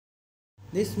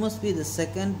This must be the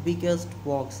second biggest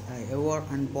box I ever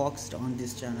unboxed on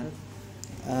this channel.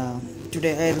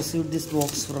 Today I received this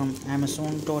box from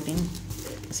Amazon.in.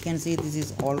 As you can see, this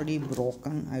is already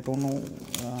broken. I don't know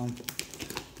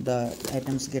the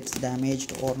items gets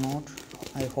damaged or not.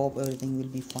 I hope everything will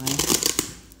be fine.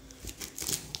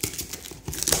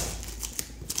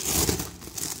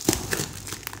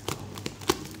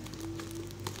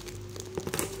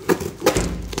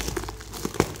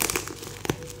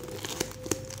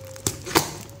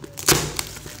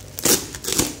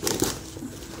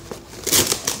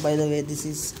 By the way, this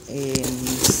is a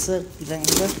mixer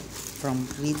grinder from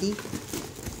Preethi.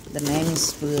 The name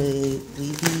is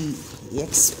Preethi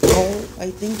Xpro,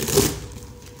 I think.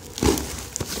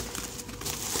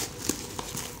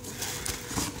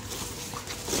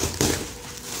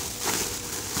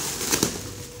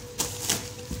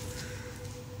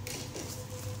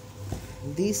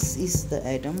 This is the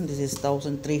item. This is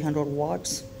 1300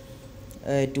 watts,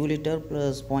 2 liter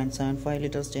plus 0.75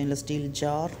 liter stainless steel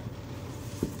jar.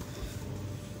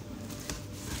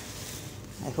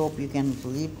 I hope you can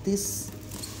read this.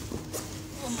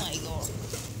 Oh my god.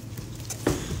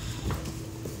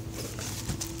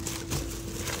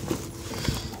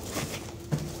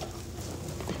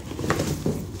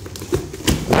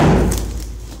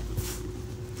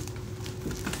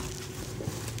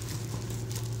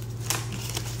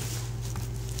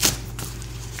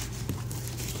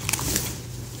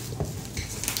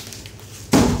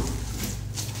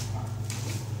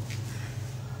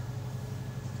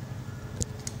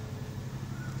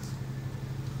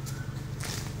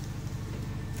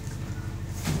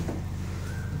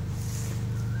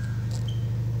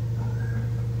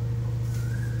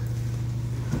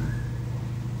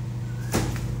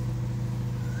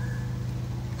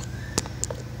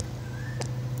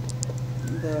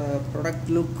 The product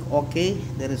look okay.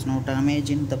 There is no damage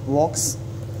in the box.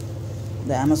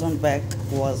 The Amazon pack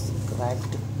was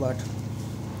cracked, but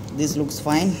this looks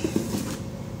fine.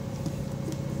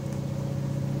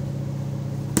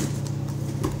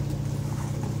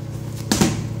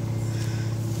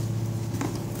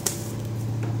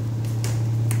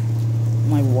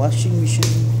 My washing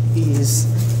machine is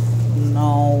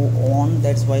now on.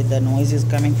 That's why the noise is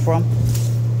coming from.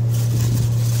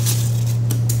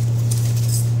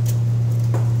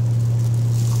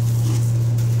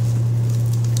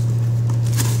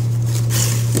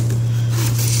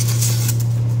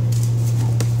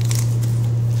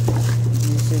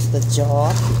 This is the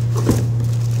jar.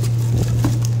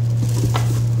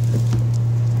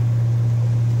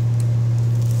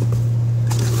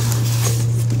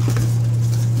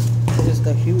 This is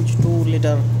the huge 2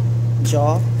 liter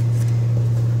jar.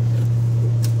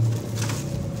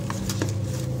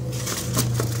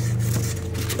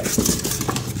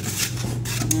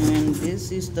 And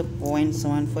this is the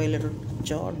 0.75 liter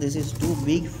jar. This is too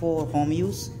big for home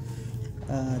use.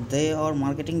 They are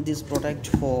marketing this product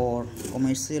for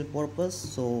commercial purpose,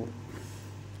 so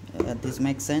this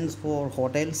makes sense for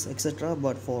hotels, etc.,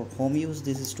 but for home use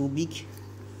this is too big.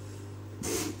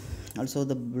 Also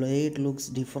the blade looks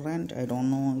different. I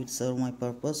don't know it serve my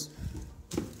purpose.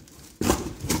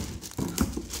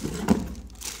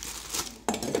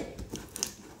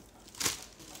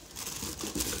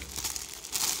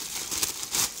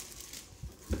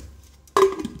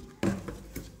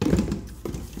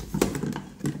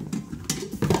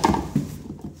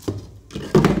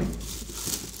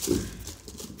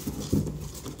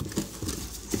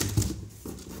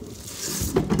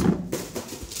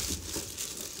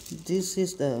 This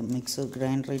is the mixer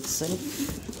grinder itself.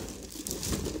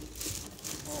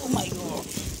 Oh my god,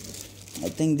 I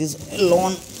think this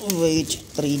alone weight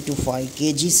 3 to 5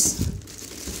 kgs.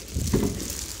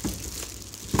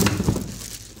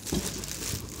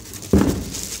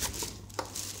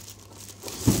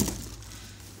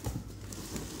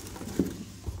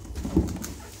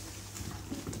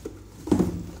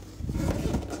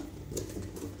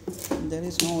 There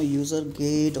is no user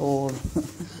guide or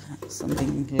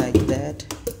something like that.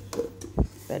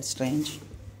 That's strange.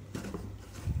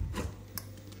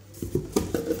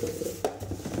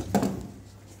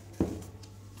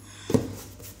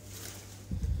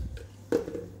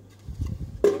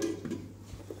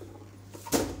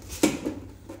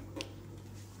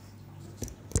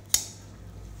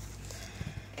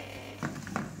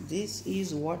 This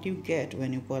is what you get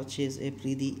when you purchase a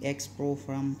Preethi Xpro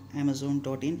from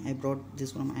Amazon.in. I brought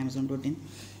this from Amazon.in.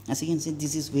 As you can see,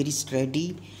 this is very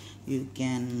sturdy. You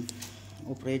can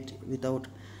operate without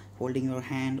holding your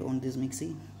hand on this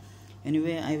mixie.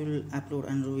 Anyway, I will upload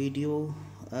another video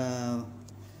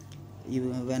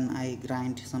when I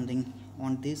grind something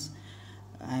on this.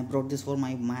 I brought this for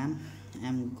my mom,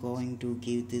 I'm going to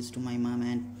give this to my mom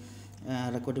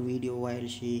and record a video while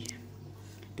she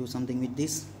do something with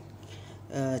this.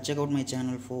 Check out my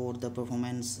channel for the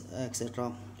performance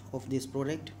etc of this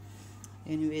product.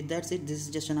 Anyway, that's it. This is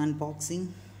just an unboxing.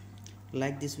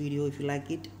 Like this video if you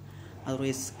like it,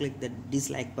 otherwise click the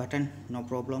dislike button, no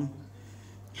problem.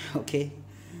 Okay,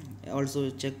 also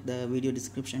check the video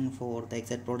description for the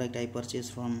exact product I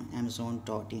purchased from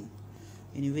Amazon.in.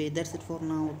 Anyway, that's it for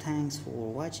now. Thanks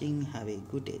for watching. Have a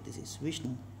good day. This is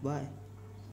Vishnu. Bye.